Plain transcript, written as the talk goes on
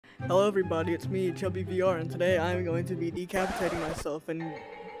Hello everybody, it's me, Chubby VR, and today I'm going to be decapitating myself in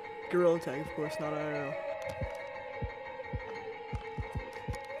Gorilla Tag, of course, not IRL.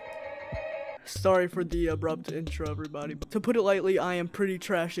 Sorry for the abrupt intro, everybody. To put it lightly, I am pretty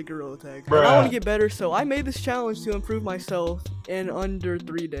trash at Gorilla Tag. And I want to get better, so I made this challenge to improve myself in under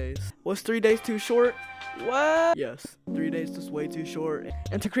 3 days. Was 3 days too short? What? Yes, 3 days is way too short.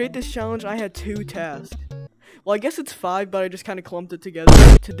 And to create this challenge, I had 2 tasks. Well, I guess it's 5, but I just kind of clumped it together.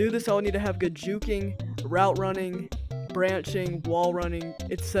 To do this, I'll need to have good juking, route running, branching, wall running,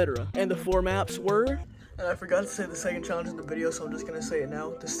 etc. And the 4 maps were... And I forgot to say the second challenge in the video, so I'm just going to say it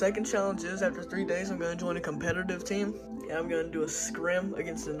now. The second challenge is, after 3 days, I'm going to join a competitive team. And I'm going to do a scrim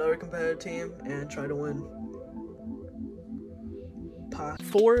against another competitive team and try to win.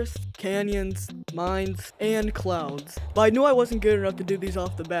 Forests, canyons, mines, and clouds. But I knew I wasn't good enough to do these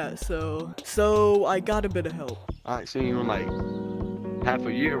off the bat, so I got a bit of help. I seen you in like half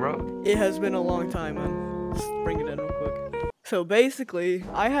a year, bro. It has been a long time, man. Let's bring it in real quick. So basically,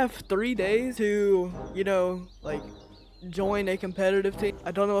 I have 3 days to, you know, like, join a competitive team.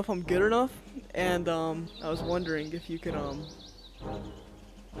 I don't know if I'm good enough, and I was wondering if you could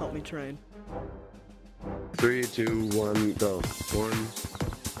help me train. 3, 2, 1, go. 1,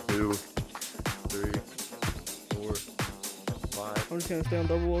 2, 3, 4, 5. I'm just gonna stay on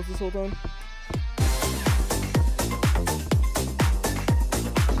double walls this whole time.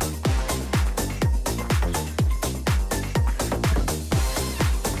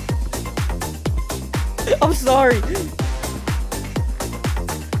 I'm sorry.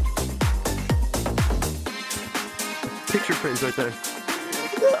 Picture prints right there.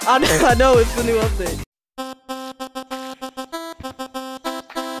 I know it's the new update.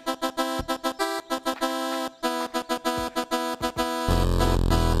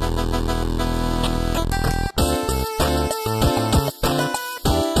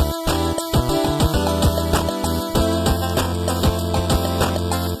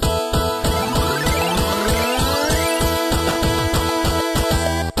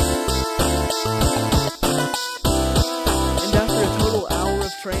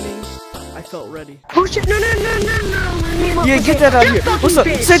 Training, I felt ready. Oh shit, no. Yeah, get that out of here. What's up?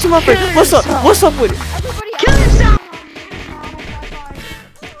 Say it to my friend. What's up? What's up with it? Kill yourself!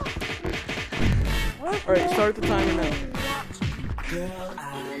 Alright, start the timer now.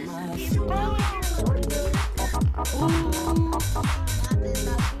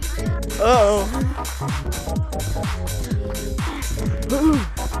 Uh-oh.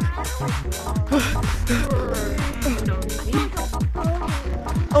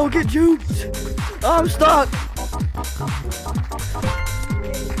 Oh, get juked! I'm stuck!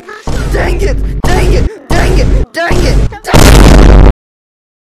 Dang it! Dang it! Dang it! Dang it!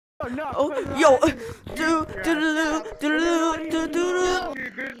 Oh, yo!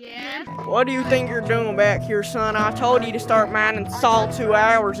 What do you think you're doing back here, son? I told you to start mining salt 2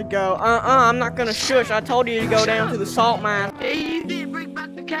 hours ago. I'm not gonna shush. I told you to go down to the salt mine. Hey, you did bring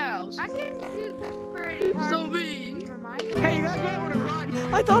back the cows. I didn't do that pretty hard. So mean. Hey, that's what I want to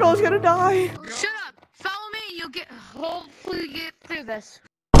run. I thought I was gonna die. Shut up. Follow me. You'll hopefully get through this.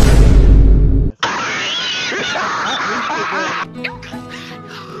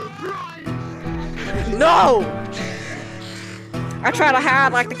 No! I try to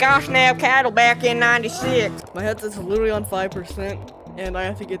hide like the gosh nab cattle back in '96. My headset's literally on 5%, and I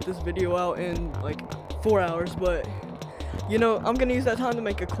have to get this video out in like 4 hours, but you know, I'm gonna use that time to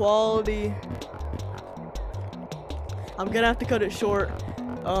make a quality. I'm gonna have to cut it short.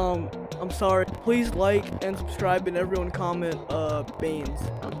 I'm sorry. Please like and subscribe, and everyone comment beans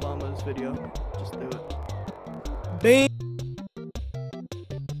on the bottom of this video. Just do it. Beans!